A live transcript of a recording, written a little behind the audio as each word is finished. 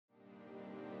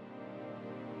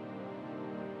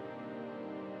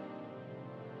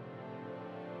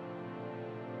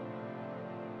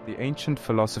The ancient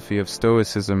philosophy of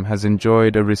Stoicism has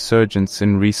enjoyed a resurgence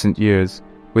in recent years,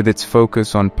 with its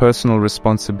focus on personal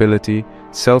responsibility,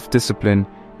 self-discipline,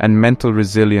 and mental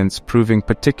resilience proving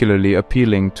particularly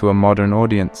appealing to a modern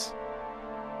audience.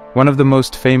 One of the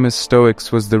most famous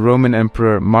Stoics was the Roman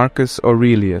Emperor Marcus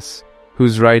Aurelius,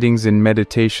 whose writings and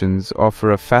meditations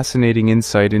offer a fascinating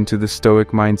insight into the Stoic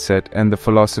mindset and the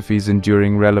philosophy's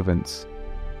enduring relevance.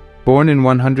 Born in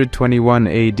 121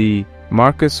 AD,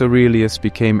 Marcus Aurelius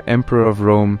became Emperor of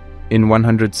Rome in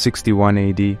 161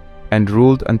 AD and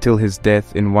ruled until his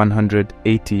death in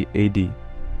 180 AD.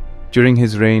 During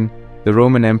his reign, the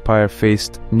Roman Empire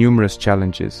faced numerous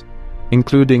challenges,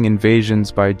 including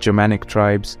invasions by Germanic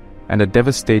tribes and a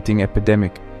devastating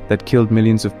epidemic that killed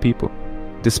millions of people.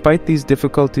 Despite these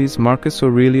difficulties, Marcus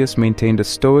Aurelius maintained a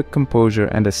stoic composure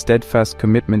and a steadfast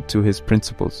commitment to his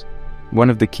principles. One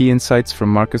of the key insights from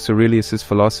Marcus Aurelius's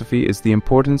philosophy is the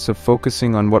importance of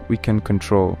focusing on what we can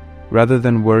control, rather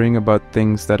than worrying about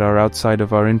things that are outside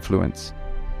of our influence.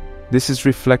 This is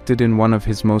reflected in one of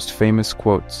his most famous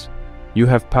quotes: "You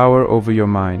have power over your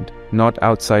mind, not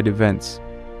outside events.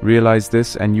 Realize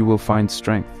this and you will find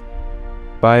strength."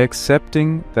 By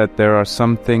accepting that there are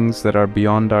some things that are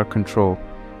beyond our control,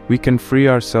 we can free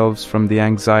ourselves from the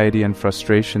anxiety and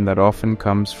frustration that often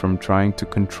comes from trying to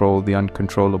control the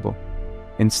uncontrollable.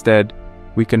 Instead,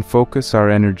 we can focus our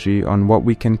energy on what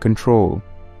we can control: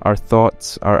 our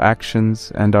thoughts, our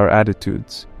actions, and our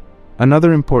attitudes.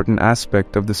 Another important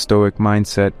aspect of the Stoic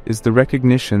mindset is the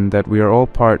recognition that we are all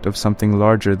part of something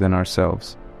larger than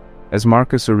ourselves. As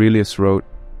Marcus Aurelius wrote,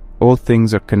 "All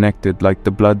things are connected like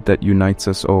the blood that unites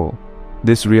us all."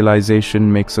 This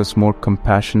realization makes us more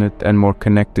compassionate and more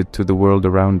connected to the world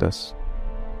around us.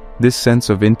 This sense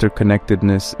of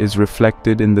interconnectedness is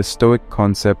reflected in the Stoic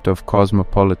concept of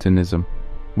cosmopolitanism,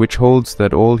 which holds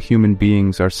that all human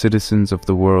beings are citizens of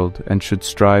the world and should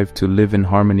strive to live in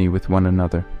harmony with one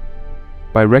another.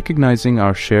 By recognizing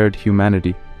our shared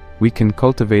humanity, we can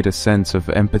cultivate a sense of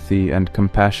empathy and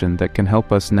compassion that can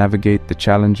help us navigate the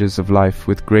challenges of life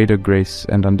with greater grace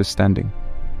and understanding.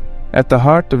 At the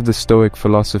heart of the Stoic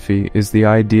philosophy is the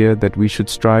idea that we should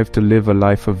strive to live a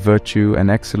life of virtue and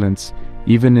excellence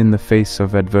even in the face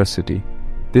of adversity.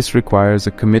 This requires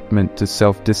a commitment to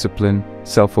self-discipline,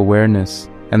 self-awareness,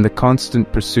 and the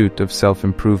constant pursuit of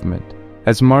self-improvement.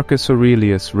 As Marcus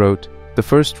Aurelius wrote, "The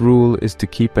first rule is to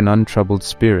keep an untroubled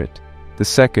spirit. The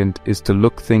second is to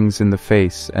look things in the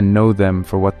face and know them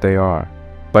for what they are."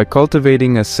 By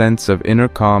cultivating a sense of inner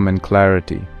calm and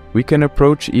clarity, we can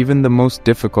approach even the most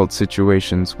difficult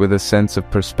situations with a sense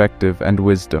of perspective and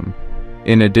wisdom.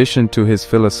 In addition to his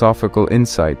philosophical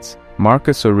insights,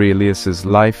 Marcus Aurelius's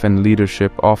life and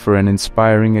leadership offer an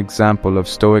inspiring example of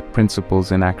Stoic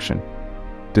principles in action.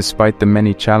 Despite the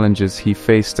many challenges he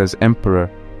faced as emperor,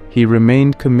 he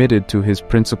remained committed to his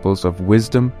principles of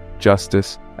wisdom,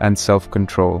 justice, and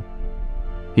self-control.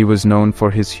 He was known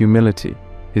for his humility,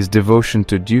 his devotion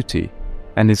to duty,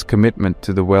 and his commitment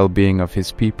to the well-being of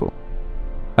his people.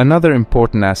 Another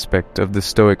important aspect of the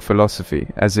Stoic philosophy,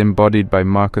 as embodied by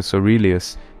Marcus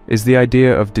Aurelius, is the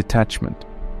idea of detachment.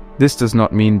 This does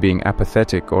not mean being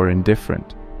apathetic or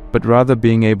indifferent, but rather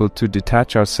being able to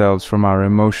detach ourselves from our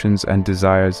emotions and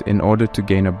desires in order to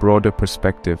gain a broader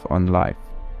perspective on life.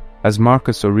 As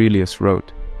Marcus Aurelius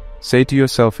wrote, "Say to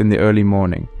yourself in the early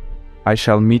morning, 'I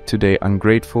shall meet today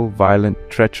ungrateful, violent,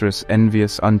 treacherous,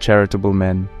 envious, uncharitable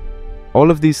men.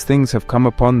 All of these things have come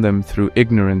upon them through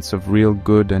ignorance of real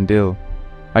good and ill.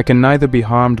 I can neither be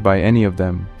harmed by any of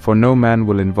them, for no man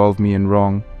will involve me in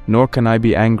wrong, nor can I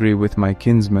be angry with my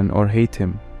kinsman or hate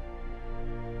him.'"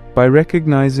 By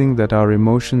recognizing that our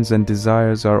emotions and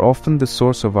desires are often the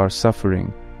source of our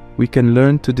suffering, we can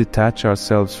learn to detach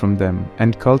ourselves from them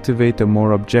and cultivate a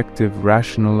more objective,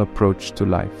 rational approach to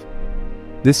life.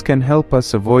 This can help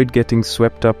us avoid getting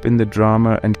swept up in the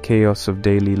drama and chaos of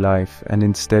daily life and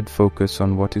instead focus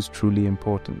on what is truly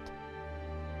important.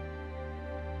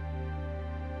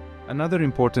 Another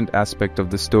important aspect of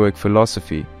the Stoic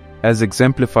philosophy, as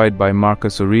exemplified by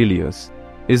Marcus Aurelius,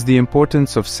 is the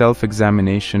importance of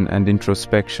self-examination and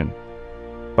introspection.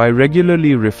 By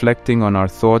regularly reflecting on our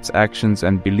thoughts, actions,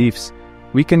 and beliefs,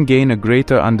 we can gain a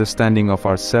greater understanding of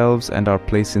ourselves and our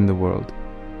place in the world.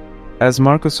 As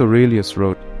Marcus Aurelius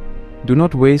wrote, "Do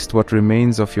not waste what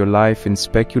remains of your life in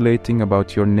speculating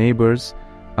about your neighbors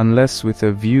unless with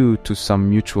a view to some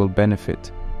mutual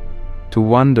benefit. To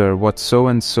wonder what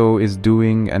so-and-so is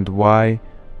doing and why,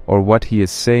 or what he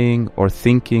is saying or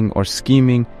thinking or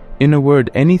scheming, in a word,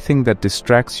 anything that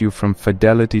distracts you from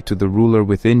fidelity to the ruler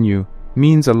within you,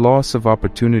 means a loss of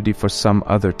opportunity for some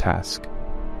other task."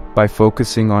 By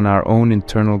focusing on our own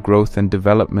internal growth and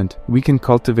development, we can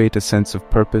cultivate a sense of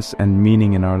purpose and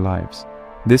meaning in our lives.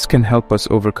 This can help us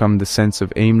overcome the sense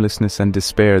of aimlessness and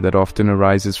despair that often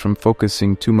arises from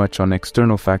focusing too much on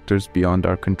external factors beyond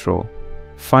our control.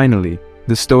 Finally,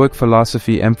 the Stoic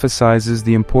philosophy emphasizes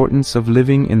the importance of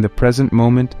living in the present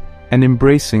moment and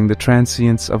embracing the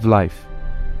transience of life.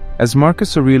 As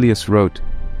Marcus Aurelius wrote,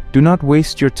 "Do not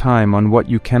waste your time on what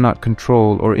you cannot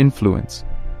control or influence.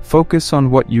 Focus on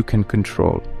what you can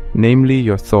control, namely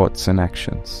your thoughts and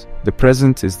actions. The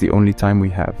present is the only time we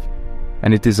have,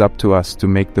 and it is up to us to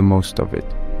make the most of it."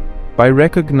 By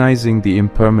recognizing the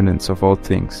impermanence of all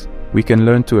things, we can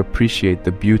learn to appreciate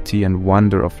the beauty and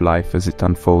wonder of life as it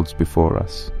unfolds before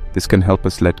us. This can help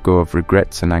us let go of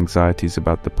regrets and anxieties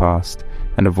about the past,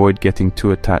 and avoid getting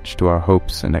too attached to our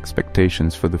hopes and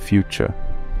expectations for the future.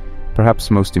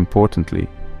 Perhaps most importantly,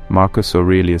 Marcus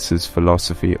Aurelius's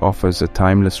philosophy offers a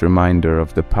timeless reminder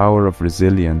of the power of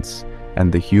resilience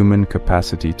and the human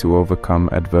capacity to overcome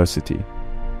adversity.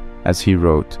 As he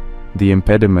wrote, "The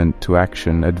impediment to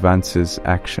action advances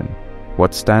action.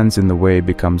 What stands in the way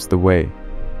becomes the way."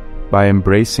 By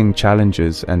embracing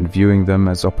challenges and viewing them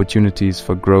as opportunities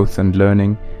for growth and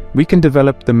learning, we can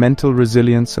develop the mental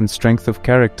resilience and strength of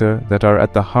character that are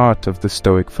at the heart of the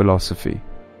Stoic philosophy.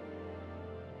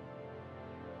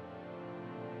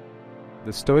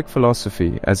 The Stoic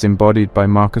philosophy, as embodied by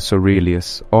Marcus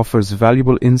Aurelius, offers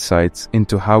valuable insights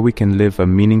into how we can live a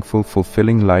meaningful,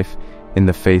 fulfilling life in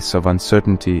the face of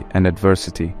uncertainty and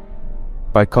adversity.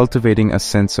 By cultivating a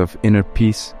sense of inner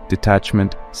peace,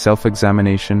 detachment,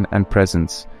 self-examination, and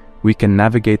presence, we can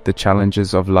navigate the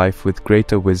challenges of life with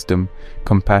greater wisdom,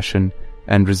 compassion,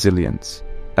 and resilience.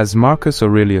 As Marcus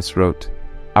Aurelius wrote,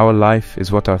 "Our life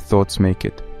is what our thoughts make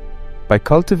it." By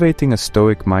cultivating a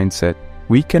Stoic mindset,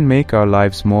 we can make our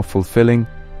lives more fulfilling,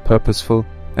 purposeful,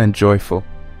 and joyful,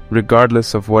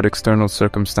 regardless of what external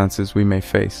circumstances we may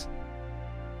face.